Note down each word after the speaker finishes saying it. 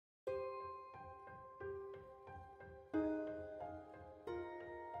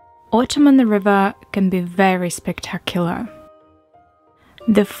Autumn on the river can be very spectacular.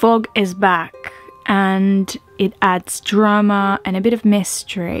 The fog is back and it adds drama and a bit of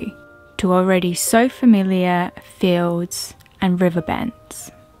mystery to already so familiar fields and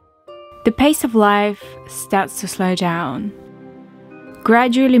riverbeds. The pace of life starts to slow down,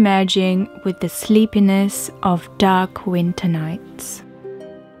 gradually merging with the sleepiness of dark winter nights.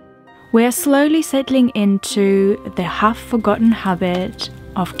 We are slowly settling into the half-forgotten habit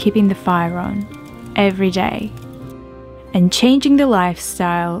of keeping the fire on every day and changing the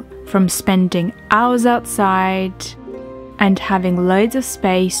lifestyle from spending hours outside and having loads of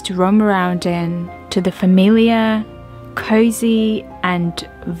space to roam around in to the familiar, cozy and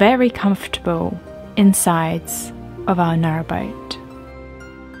very comfortable insides of our narrowboat.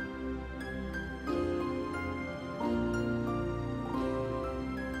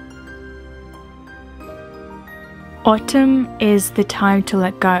 Autumn is the time to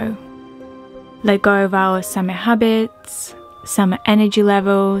let go. Let go of our summer habits, summer energy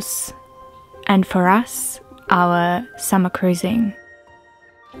levels, and for us, our summer cruising.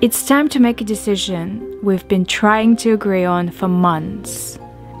 It's time to make a decision we've been trying to agree on for months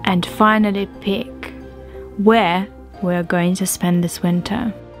and finally pick where we're going to spend this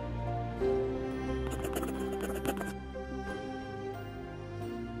winter.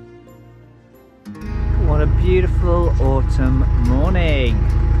 What a beautiful autumn morning.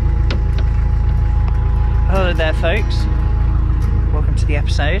 Hello there folks, welcome to the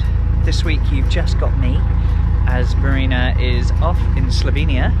episode. This week you've just got me as Marina is off in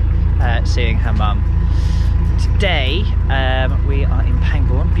Slovenia seeing her mum. Today we are in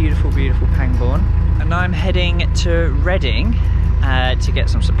Pangbourne, beautiful Pangbourne, and I'm heading to Reading to get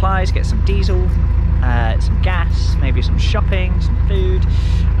some supplies, get some diesel, some gas, maybe some shopping, some food.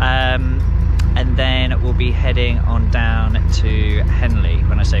 And then we'll be heading on down to Henley.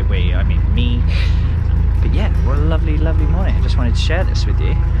 When I say we, I mean me. But yeah, what a lovely morning. I just wanted to share this with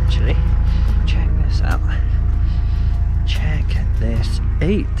you, actually. Check this out. Check this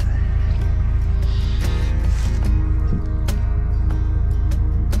out.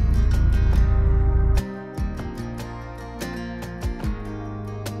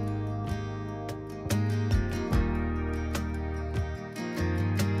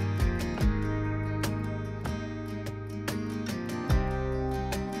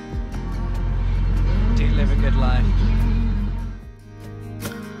 Live a good life.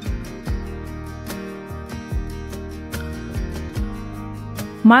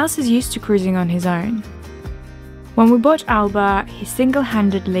 Miles is used to cruising on his own. When we bought Alba, he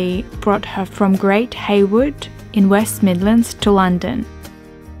single-handedly brought her from Great Haywood in West Midlands to London,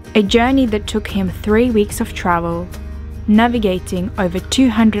 a journey that took him 3 weeks of travel, navigating over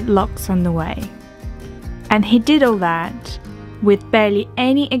 200 locks on the way. And he did all that with barely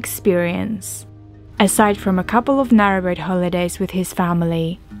any experience, aside from a couple of narrowboat holidays with his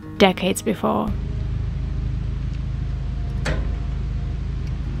family decades before.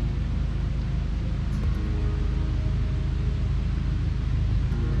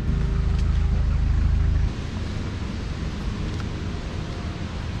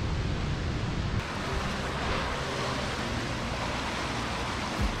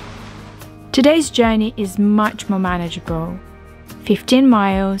 Today's journey is much more manageable, 15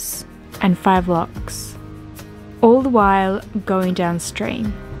 miles and 5 locks, all the while going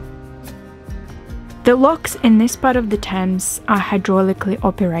downstream. The locks in this part of the Thames are hydraulically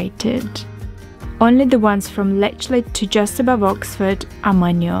operated. Only the ones from Lechlade to just above Oxford are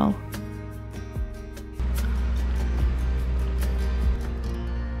manual.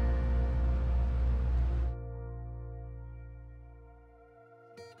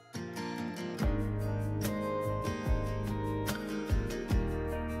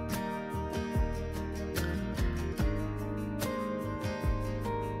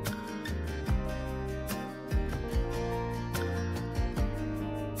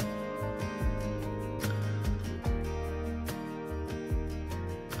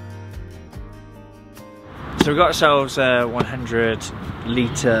 So we've got ourselves a 100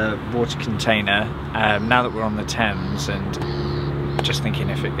 litre water container now that we're on the Thames, and just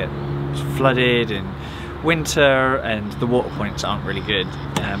thinking if it gets flooded in winter and the water points aren't really good,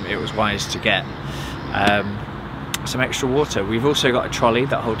 it was wise to get some extra water. We've also got a trolley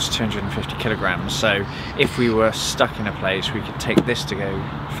that holds 250 kilograms, so if we were stuck in a place we could take this to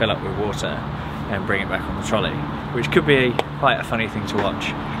go fill up with water and bring it back on the trolley, which could be quite a funny thing to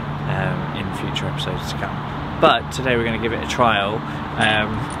watch in future episodes to come. But today we're going to give it a trial.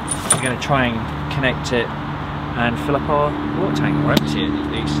 We're going to try and connect it and fill up our water tank, or empty it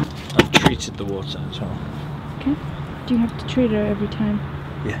at least. I've treated the water as well. Okay. Do you have to treat it every time?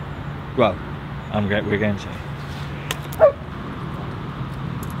 Yeah. Well, we're going to.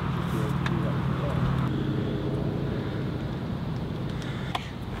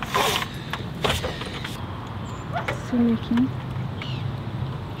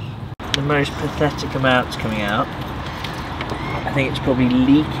 The most pathetic amount's coming out. I think it's probably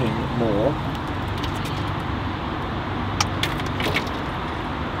leaking more.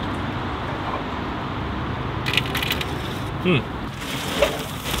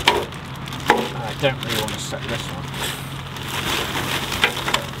 I don't really want to set this one.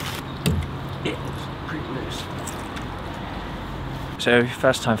 It's pretty loose. So,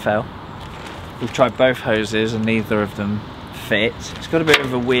 first time fail. We've tried both hoses and neither of them fit. It's got a bit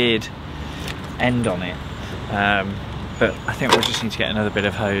of a weird end on it, but I think we'll just need to get another bit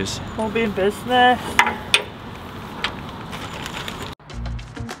of hose. We'll be in business.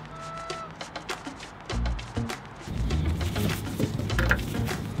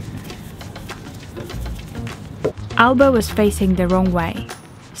 Alba was facing the wrong way,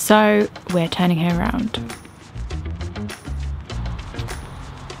 so we're turning her around.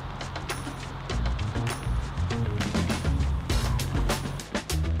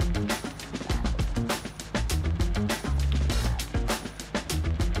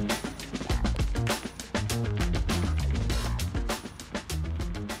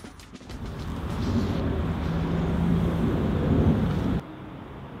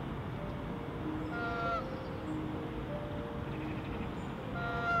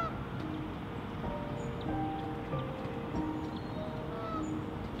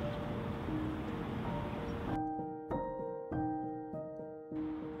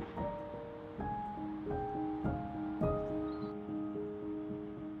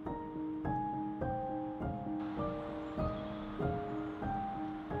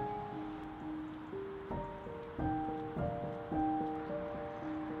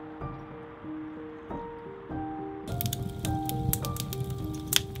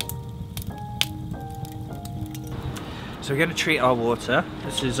 So we're going to treat our water.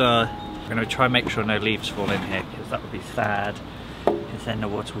 This is we're going to try and make sure no leaves fall in here, because that would be sad, because then the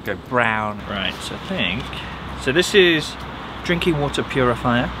water will go brown. Right, so I think, so this is drinking water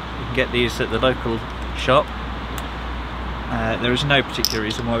purifier. You can get these at the local shop. There is no particular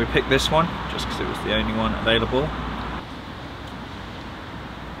reason why we picked this one, just because it was the only one available.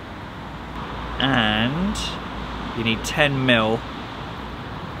 And you need 10 ml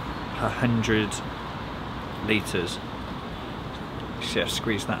per 100 litres. So you have to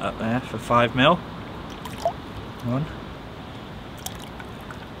squeeze that up there for 5 ml. One.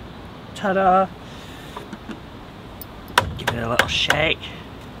 Ta-da! Give it a little shake.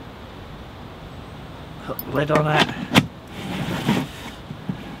 Put the lid on it.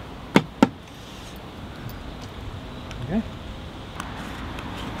 Okay.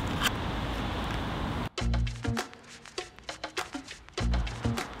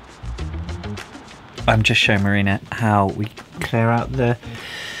 I'm just showing Marina how we clear out the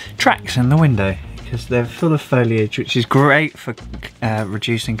tracks in the window, because they're full of foliage, which is great for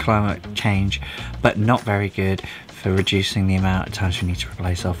reducing climate change, but not very good for reducing the amount of times we need to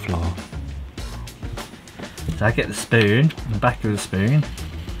replace our floor. So I get the spoon, the back of the spoon,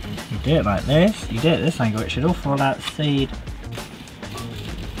 you do it like this, you do it at this angle, it should all fall out the seed.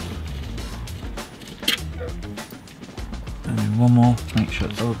 And then one more, make sure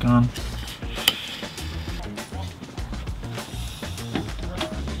it's all gone.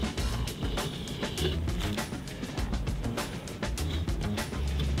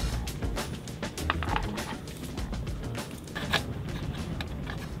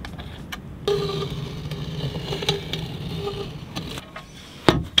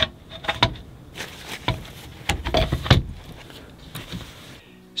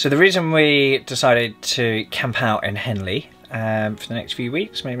 So the reason we decided to camp out in Henley for the next few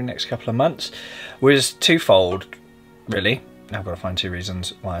weeks, maybe the next couple of months, was twofold, really. I've got to find two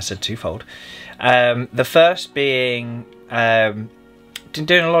reasons why I said twofold. The first being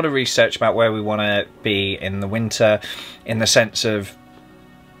doing a lot of research about where we want to be in the winter, in the sense of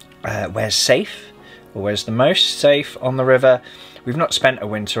where's safe, or where's the most safe on the river. We've not spent a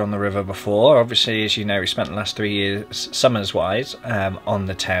winter on the river before. Obviously, as you know, we spent the last 3 years, summers-wise, on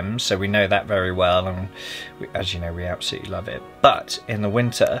the Thames, so we know that very well, and as you know, we absolutely love it. But in the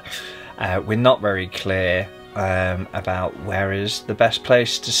winter, we're not very clear about where is the best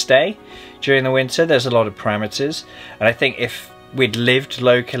place to stay during the winter. There's a lot of parameters, and I think if we'd lived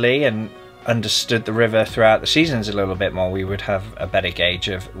locally and understood the river throughout the seasons a little bit more, we would have a better gauge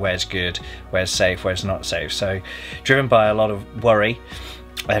of where's good, where's safe, where's not safe. So driven by a lot of worry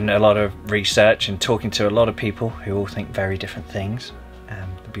and a lot of research and talking to a lot of people who all think very different things,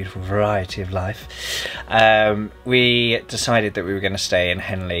 the beautiful variety of life, we decided that we were going to stay in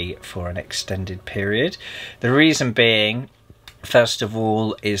Henley for an extended period. The reason being, first of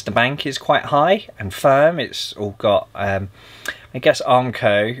all, is the bank is quite high and firm. It's all got, I guess,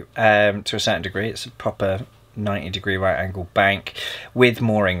 Armco to a certain degree. It's a proper 90-degree right angle bank with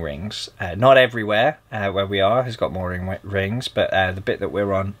mooring rings. Not everywhere where we are has got mooring rings, but the bit that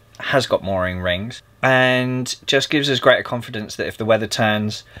we're on has got mooring rings, and just gives us greater confidence that if the weather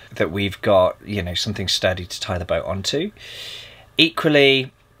turns, that we've got, you know, something sturdy to tie the boat onto.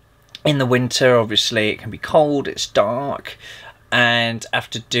 Equally, in the winter, obviously it can be cold, it's dark, and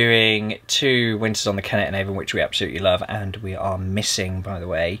after doing 2 winters on the Kennet and Avon, which we absolutely love and we are missing, by the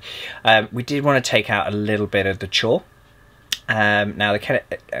way, we did want to take out a little bit of the chore. Now the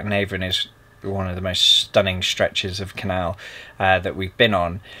Kennet and Avon is one of the most stunning stretches of canal that we've been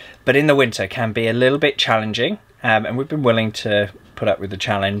on, but in the winter can be a little bit challenging, and we've been willing to put up with the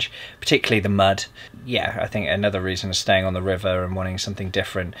challenge, particularly the mud. Yeah, I think another reason of staying on the river and wanting something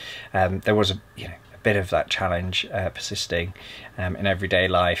different, there was a bit of that challenge persisting in everyday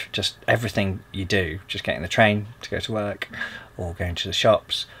life. Just everything you do, just getting the train to go to work, or going to the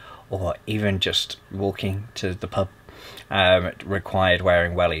shops, or even just walking to the pub, required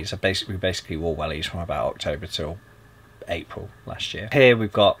wearing wellies. We basically wore wellies from about October till April last year. Here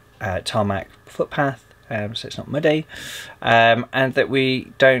we've got tarmac footpath, so it's not muddy, and that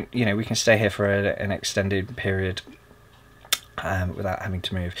we don't, we can stay here for an extended period without having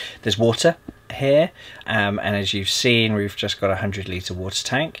to move. There's water here, and as you've seen, we've just got a 100-litre water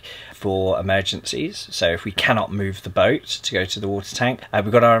tank for emergencies, so if we cannot move the boat to go to the water tank,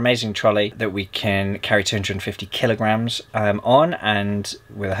 we've got our amazing trolley that we can carry 250 kilograms on, and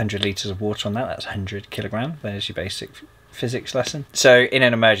with 100 litres of water on that, that's 100 kilograms. There's your basic physics lesson. So in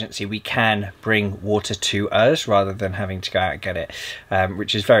an emergency we can bring water to us rather than having to go out and get it,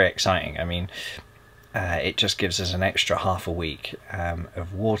 which is very exciting. I mean, it just gives us an extra half a week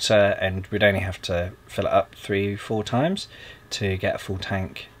of water, and we'd only have to fill it up 3-4 times to get a full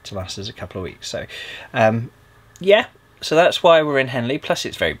tank to last us a couple of weeks. So yeah, so that's why we're in Henley. Plus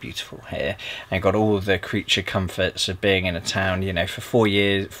it's very beautiful here, and got all the creature comforts of being in a town. For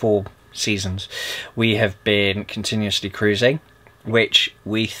 4 seasons we have been continuously cruising, which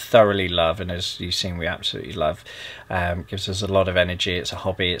we thoroughly love, and as you've seen, we absolutely love. Gives us a lot of energy. It's a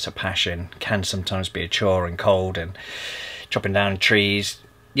hobby, it's a passion, can sometimes be a chore and cold and chopping down trees.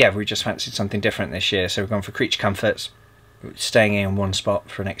 Yeah, we just fancied something different this year, so we've gone for creature comforts, staying in one spot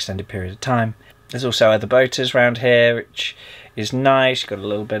for an extended period of time. There's also other boaters around here, which is nice. Got a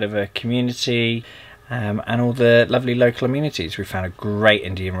little bit of a community, and all the lovely local amenities. We found a great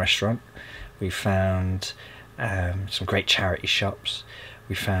Indian restaurant. We found some great charity shops.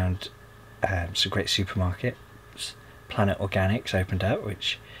 We found some great supermarkets. Planet Organics opened up,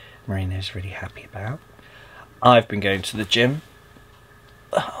 which Marina's really happy about. I've been going to the gym,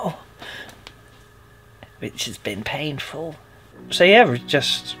 which has been painful. So yeah, we're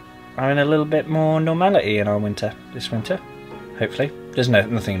just having a little bit more normality in our winter, this winter, hopefully. There's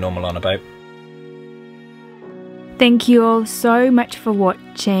nothing normal on a boat. Thank you all so much for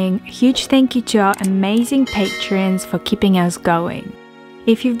watching. A huge thank you to our amazing patrons for keeping us going.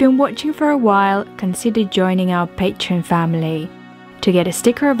 If you've been watching for a while, consider joining our Patreon family to get a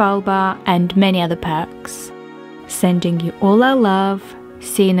sticker of Alba and many other perks. Sending you all our love.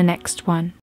 See you in the next one.